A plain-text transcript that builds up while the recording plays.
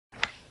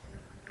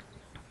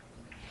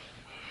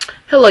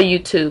Hello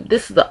YouTube,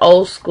 this is the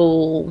old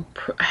school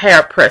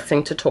hair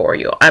pressing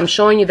tutorial. I'm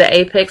showing you the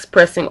Apex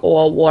Pressing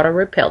Oil Water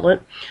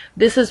Repellent.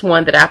 This is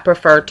one that I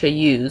prefer to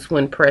use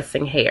when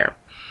pressing hair.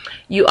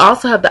 You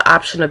also have the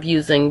option of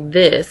using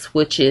this,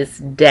 which is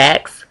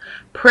Dax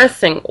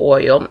Pressing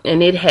Oil,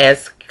 and it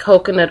has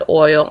coconut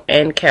oil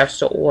and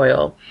castor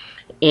oil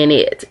in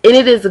it. And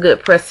it is a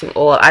good pressing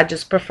oil. I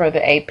just prefer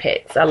the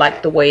Apex. I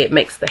like the way it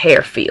makes the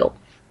hair feel.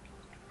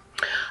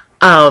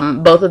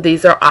 Both of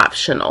these are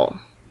optional.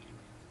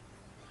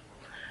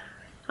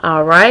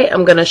 Alright,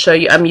 I'm going to show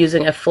you, I'm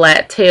using a a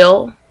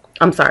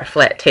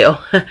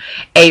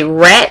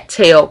rat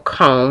tail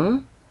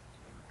comb.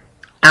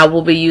 I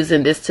will be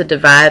using this to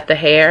divide the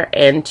hair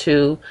and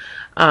to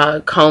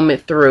comb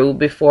it through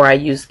before I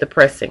use the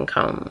pressing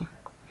comb.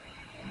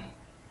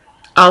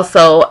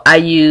 Also, I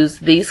use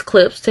these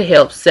clips to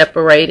help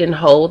separate and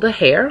hold the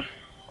hair.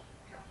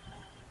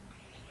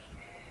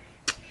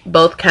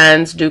 Both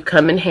kinds do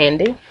come in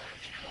handy.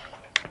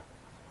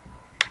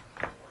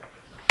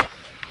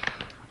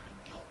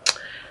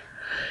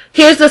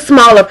 Here's a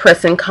smaller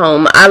pressing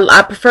comb.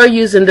 I prefer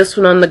using this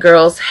one on the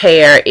girl's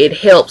hair. It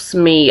helps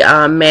me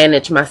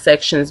manage my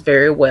sections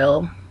very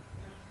well.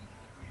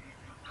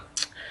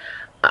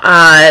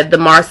 The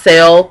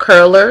Marcel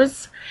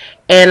curlers.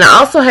 And I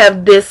also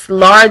have this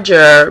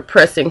larger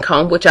pressing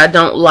comb, which I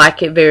don't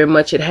like it very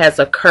much. It has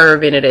a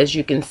curve in it, as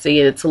you can see.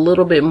 It's a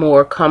little bit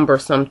more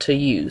cumbersome to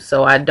use.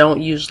 So I don't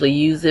usually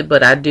use it,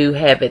 but I do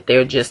have it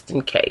there just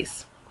in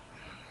case.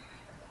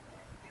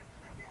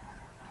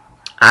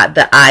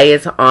 The eye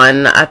is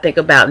on, I think,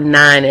 about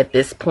 9 at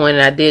this point,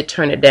 and I did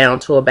turn it down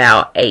to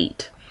about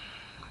 8.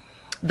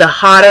 The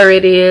hotter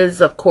it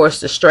is, of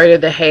course, the straighter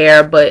the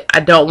hair, but I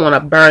don't want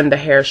to burn the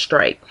hair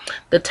straight.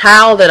 The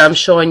towel that I'm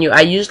showing you, I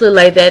usually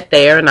lay that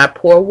there and I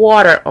pour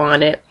water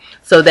on it,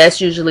 so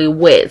that's usually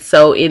wet.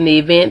 So in the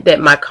event that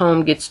my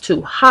comb gets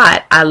too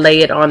hot, I lay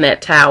it on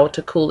that towel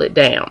to cool it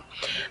down.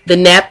 The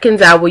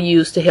napkins I will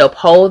use to help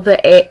hold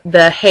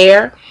the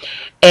hair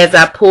as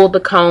I pull the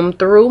comb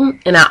through,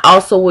 and I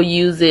also will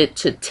use it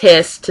to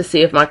test to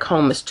see if my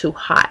comb is too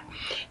hot.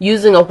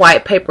 Using a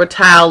white paper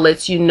towel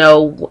lets you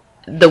know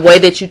the way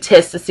that you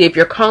test to see if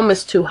your comb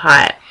is too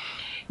hot.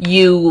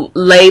 You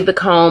lay the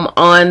comb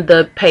on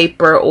the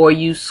paper or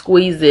you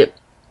squeeze it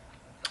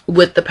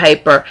with the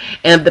paper,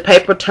 and if the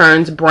paper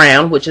turns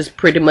brown, which is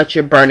pretty much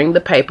you're burning the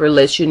paper,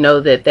 lets you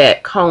know that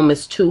that comb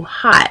is too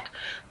hot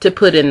to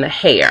put in the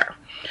hair.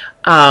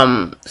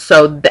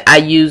 So I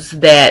use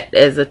that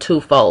as a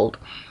twofold.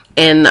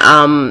 And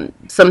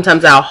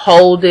sometimes I'll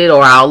hold it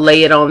or I'll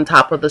lay it on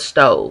top of the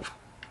stove.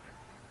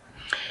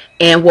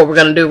 And what we're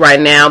going to do right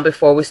now,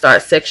 before we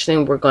start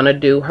sectioning, we're going to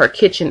do her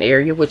kitchen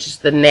area, which is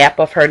the nape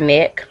of her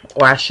neck,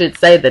 or I should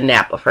say the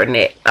nape of her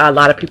neck. A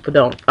lot of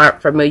people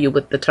aren't familiar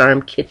with the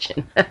term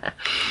kitchen.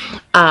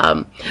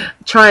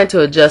 Trying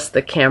to adjust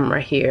the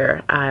camera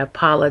here. I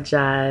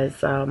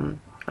apologize. I'm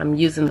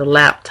using the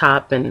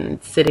laptop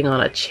and sitting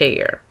on a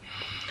chair.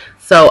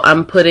 So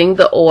I'm putting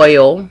the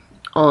oil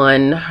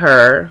on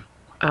her,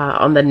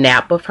 on the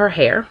nape of her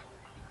hair,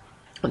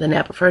 the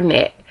nape of her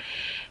neck,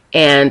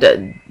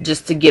 and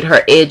just to get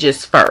her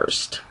edges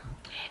first.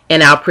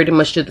 And I'll pretty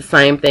much do the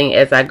same thing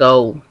as I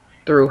go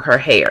through her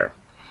hair.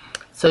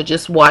 So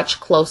just watch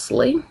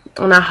closely,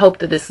 and I hope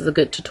that this is a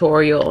good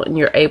tutorial and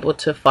you're able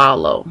to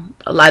follow.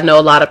 I know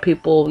a lot of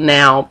people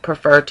now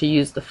prefer to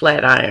use the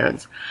flat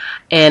irons,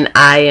 and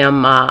I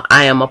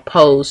am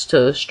opposed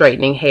to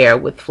straightening hair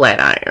with flat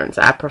irons.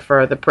 I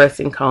prefer the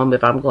pressing comb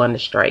if I'm going to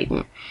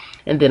straighten.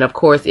 And then, of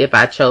course, if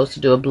I chose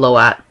to do a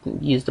blowout,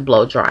 use the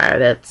blow dryer.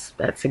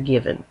 That's a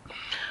given.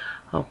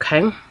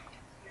 Okay.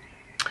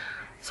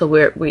 So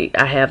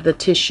I have the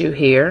tissue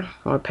here,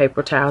 or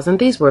paper towels, and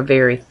these were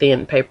very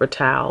thin paper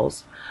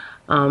towels.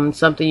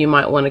 Something you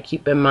might want to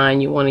keep in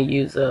mind, you want to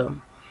use a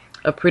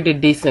pretty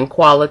decent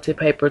quality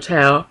paper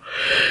towel,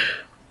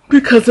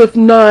 because if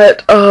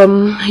not,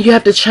 you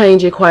have to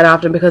change it quite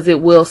often because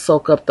it will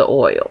soak up the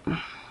oil.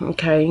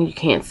 Okay, you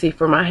can't see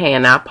from my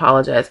hand, I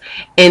apologize.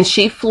 And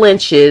she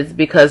flinches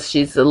because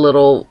she's a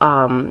little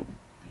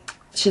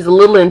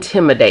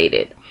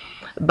intimidated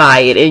by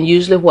it. And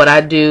usually what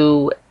I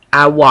do,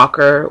 I walk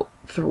her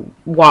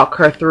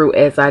through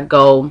as I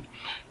go.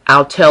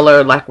 I'll tell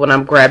her, like when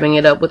I'm grabbing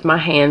it up with my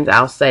hands,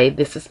 I'll say,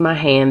 this is my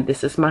hand,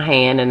 this is my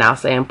hand, and I'll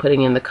say, I'm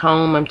putting in the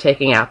comb, I'm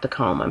taking out the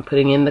comb, I'm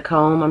putting in the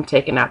comb, I'm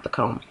taking out the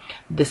comb.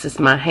 This is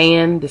my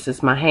hand, this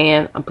is my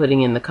hand, I'm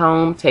putting in the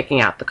comb,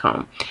 taking out the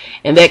comb.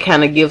 And that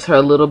kind of gives her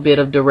a little bit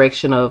of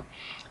direction of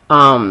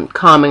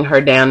calming her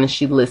down, and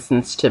she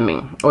listens to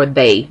me, or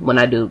they, when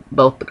I do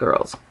both the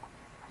girls.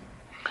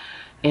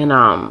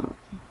 And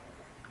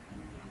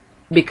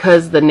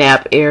because the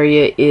nape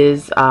area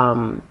is,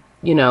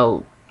 you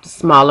know,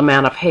 small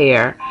amount of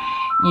hair,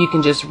 you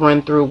can just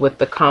run through with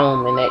the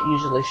comb, and that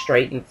usually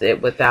straightens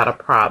it without a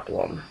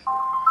problem.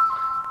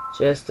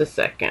 Just a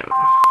second.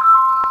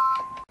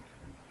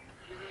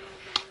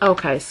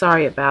 Okay,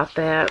 sorry about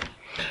that.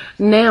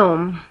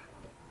 Now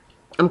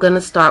I'm going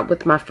to start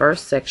with my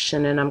first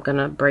section, and I'm going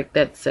to break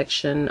that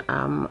section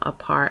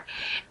apart.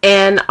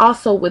 And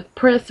also with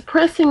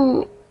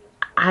pressing,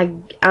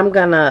 I'm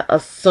going to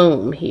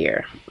assume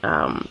here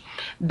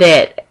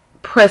that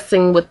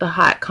pressing with the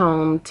hot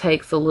comb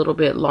takes a little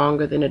bit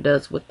longer than it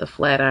does with the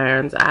flat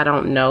irons. I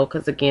don't know,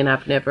 because again,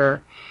 I've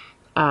never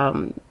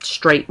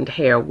straightened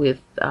hair with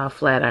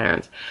flat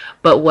irons.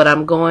 But what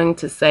I'm going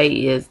to say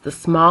is the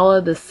smaller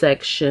the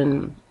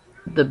section,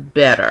 the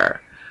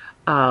better.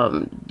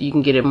 You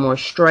can get it more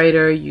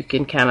straighter. You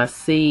can kind of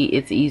see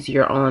it's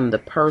easier on the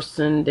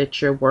person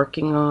that you're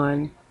working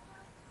on.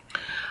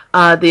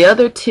 The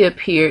other tip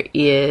here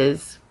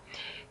is,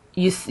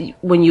 you see,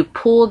 when you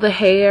pull the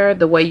hair,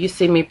 the way you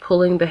see me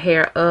pulling the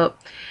hair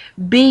up,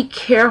 be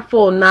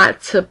careful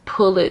not to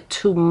pull it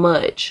too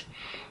much,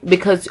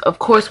 because of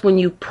course when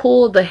you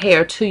pull the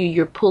hair to you,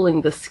 you're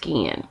pulling the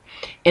skin,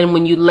 and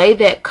when you lay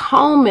that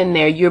comb in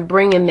there, you're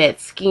bringing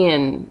that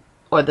skin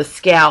or the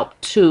scalp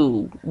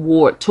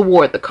toward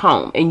the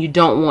comb, and you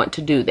don't want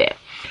to do that.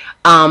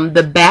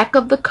 The back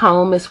of the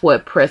comb is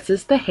what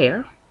presses the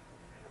hair.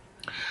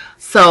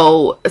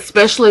 So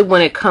especially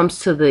when it comes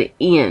to the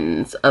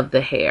ends of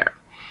the hair.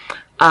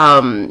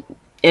 And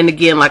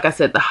again, like I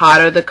said, the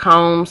hotter the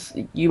combs,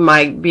 you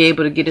might be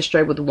able to get it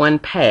straight with one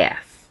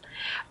pass.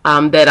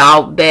 I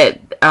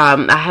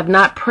have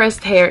not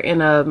pressed hair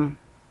in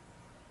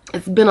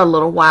it's been a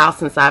little while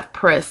since I've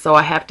pressed, so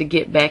I have to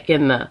get back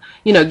in the,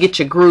 get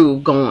your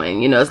groove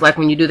going. It's like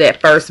when you do that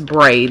first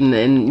braid, and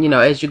then,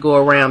 as you go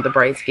around, the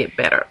braids get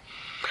better.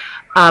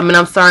 And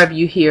I'm sorry if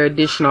you hear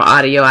additional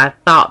audio. I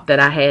thought that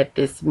I had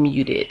this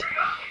muted.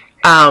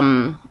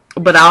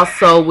 But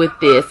also with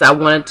this, I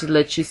wanted to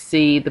let you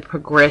see the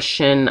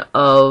progression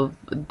of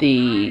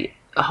the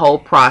whole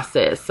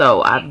process.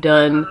 So I've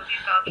done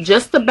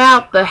just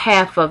about the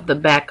half of the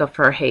back of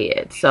her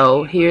head.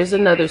 So here's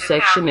another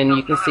section, and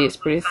you can see it's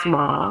pretty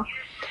small.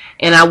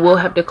 And I will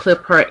have to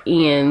clip her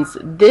ends.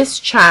 This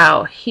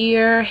child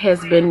here has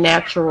been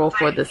natural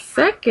for the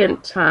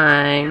second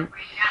time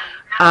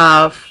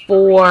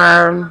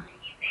for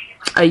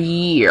a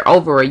year,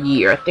 over a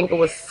year. I think it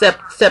was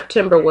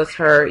September was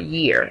her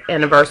year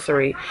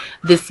anniversary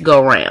this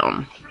go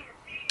round.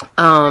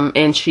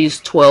 And she's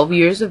 12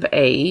 years of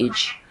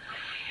age,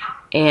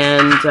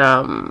 and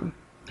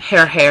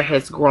her hair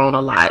has grown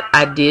a lot.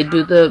 I did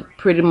do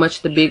pretty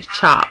much the big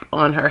chop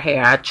on her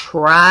hair. I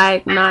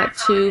tried not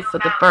to for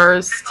the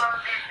first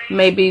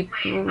maybe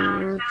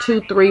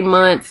 2-3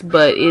 months,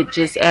 but it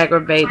just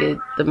aggravated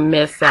the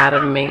mess out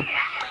of me.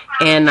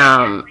 And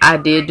I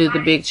did do the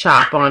big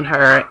chop on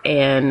her,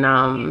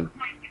 and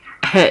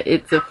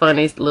it's a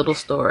funny little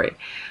story.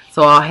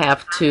 So I'll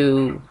have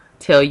to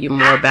tell you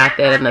more about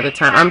that another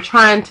time. I'm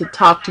trying to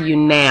talk to you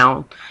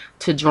now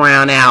to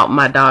drown out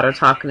my daughter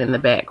talking in the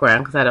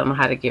background, because I don't know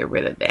how to get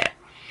rid of that.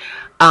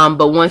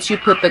 But once you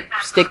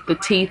stick the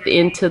teeth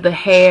into the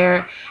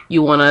hair,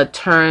 you want to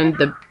turn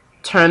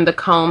the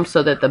comb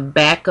so that the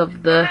back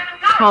of the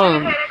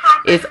comb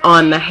is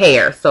on the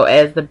hair. So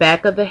as the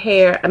back of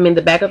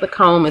the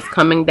comb is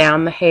coming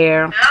down the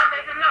hair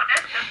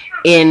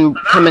and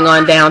coming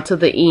on down to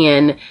the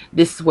end,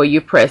 this is where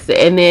you press it.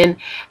 And then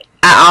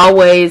I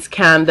always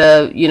kind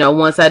of,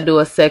 once I do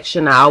a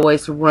section, I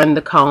always run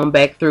the comb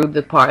back through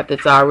the part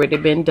that's already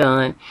been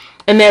done.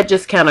 And that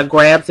just kind of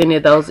grabs any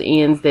of those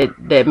ends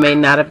that may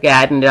not have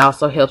gotten. It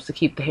also helps to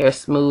keep the hair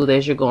smooth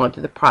as you're going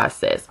through the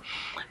process.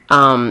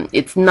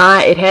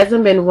 It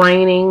hasn't been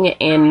raining,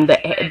 and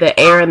the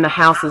air in the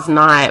house is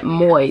not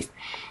moist.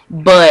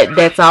 But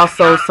that's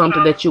also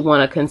something that you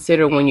want to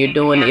consider when you're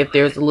doing it. If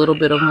there's a little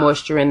bit of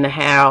moisture in the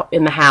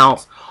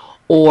house,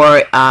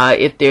 or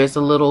if there's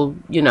a little,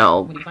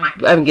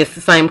 I guess the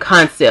same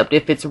concept.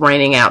 If it's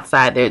raining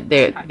outside,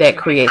 that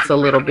creates a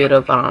little bit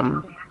of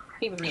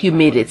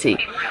humidity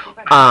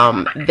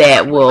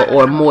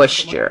or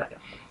moisture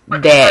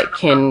that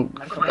can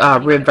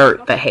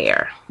revert the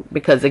hair.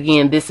 Because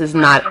again, this is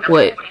not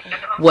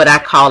what I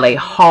call a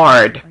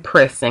hard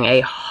pressing.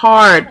 A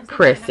hard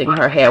pressing,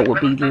 her hair will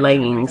be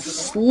laying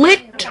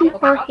slick to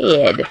her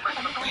head,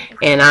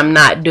 and I'm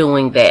not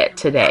doing that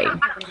today.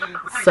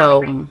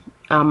 So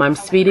I'm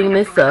speeding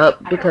this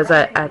up because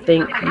I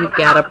think you've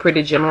got a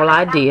pretty general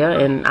idea.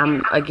 And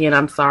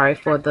I'm sorry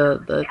for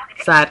the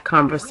side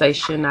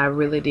conversation. I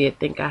really did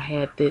think I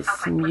had this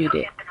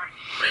muted.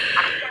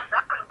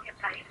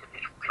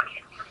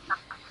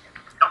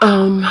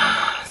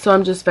 So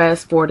I'm just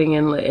fast forwarding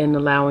and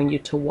allowing you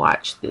to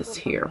watch this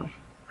here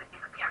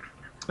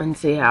and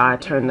see how I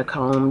turn the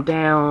comb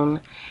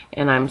down,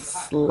 and I'm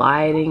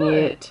sliding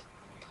it.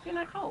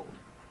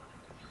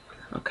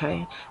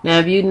 Okay, now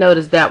if you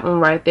notice that one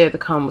right there, the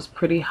comb was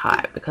pretty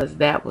hot because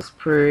that was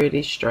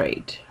pretty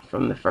straight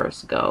from the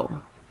first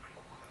go.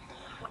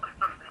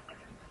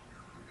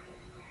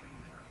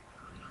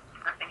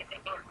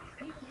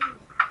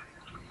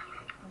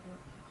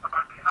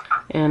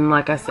 And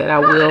like I said, I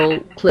will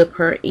clip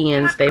her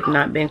ends. They've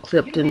not been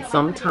clipped in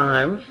some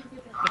time.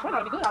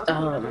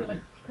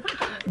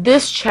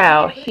 This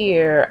child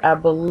here, I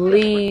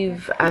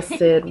believe I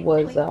said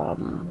was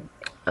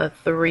a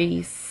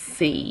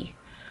 3C.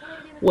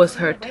 was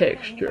her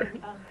texture.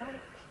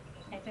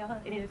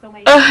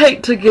 I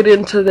hate to get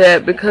into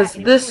that because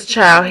this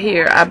child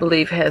here, I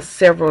believe, has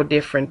several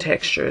different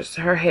textures.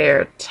 Her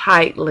hair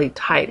tightly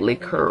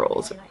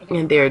curls,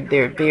 and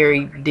they're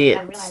very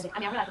dense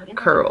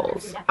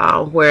curls.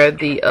 Where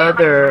the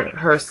other,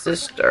 her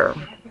sister,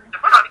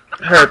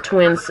 her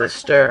twin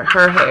sister,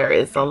 her hair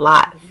is a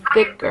lot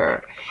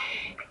thicker,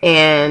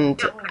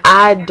 and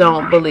I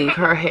don't believe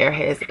her hair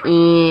has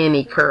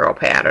any curl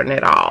pattern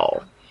at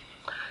all.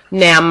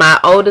 Now, my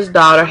oldest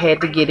daughter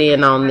had to get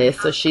in on this,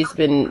 so she's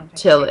been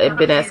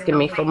asking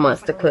me for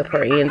months to clip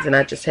her ends, and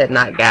I just had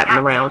not gotten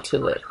around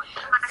to it.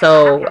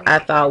 So I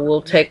thought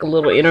we'll take a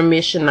little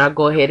intermission. I'll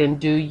go ahead and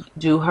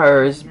do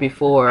hers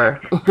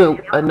before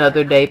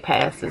another day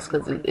passes,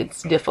 because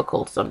it's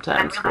difficult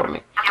sometimes for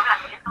me.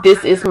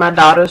 This is my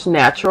daughter's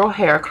natural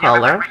hair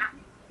color.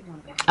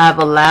 I've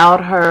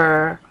allowed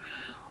her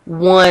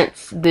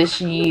once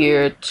this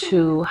year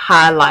to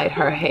highlight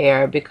her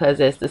hair, because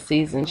as the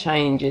season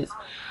changes,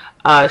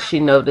 she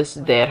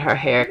noticed that her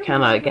hair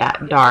kind of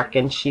got dark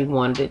and she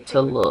wanted it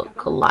to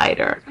look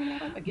lighter.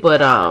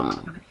 But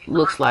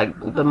looks like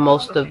the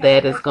most of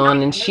that is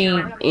gone, and she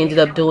ended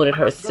up doing it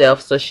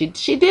herself. So she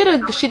did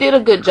a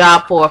good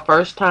job for a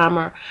first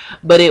timer,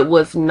 but it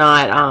was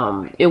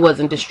not it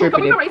wasn't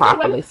distributed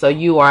properly. So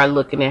you are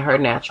looking at her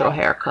natural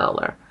hair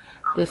color.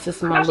 This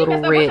is my little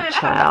red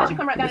child.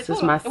 This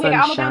is my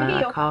Sunshine.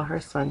 I call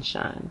her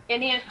Sunshine.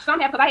 And then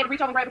somehow, because I had to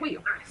reach over and grab the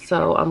wheel.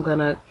 So I'm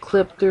gonna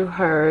clip through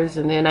hers,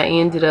 and then I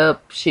ended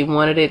up, she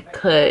wanted it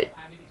cut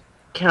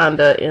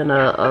kinda in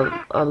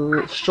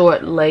a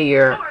short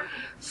layer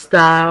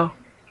style.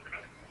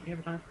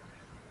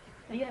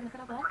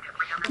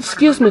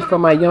 Excuse me for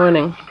my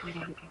yawning.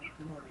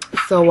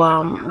 So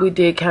we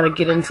did kind of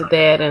get into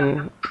that,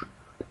 and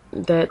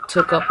that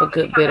took up a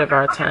good bit of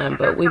our time,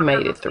 but we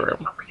made it through.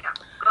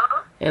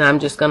 And I'm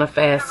just going to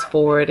fast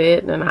forward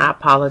it, and I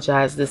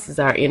apologize. This is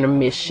our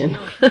intermission.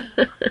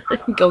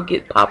 Go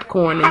get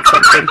popcorn and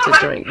something to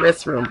drink.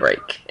 Restroom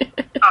break.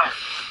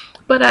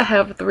 But I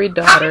have 3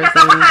 daughters,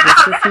 and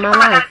this is my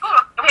life.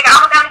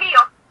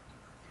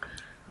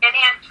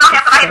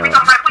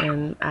 So,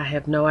 and I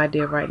have no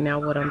idea right now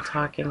what I'm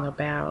talking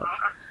about.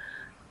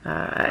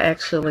 I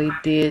actually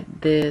did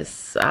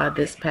this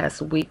this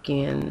past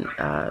weekend.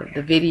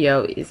 The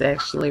video is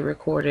actually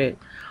recorded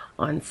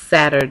on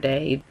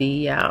Saturday,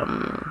 the the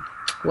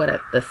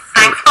 6th.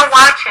 Thanks for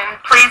watching.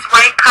 Please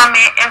rate,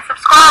 comment, and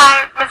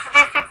subscribe. Mrs.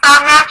 D6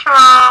 All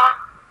Natural.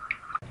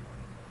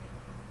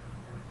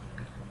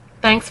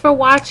 Thanks for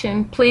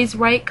watching. Please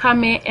rate,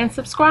 comment, and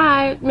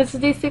subscribe.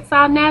 Mrs. D6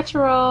 All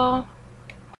Natural.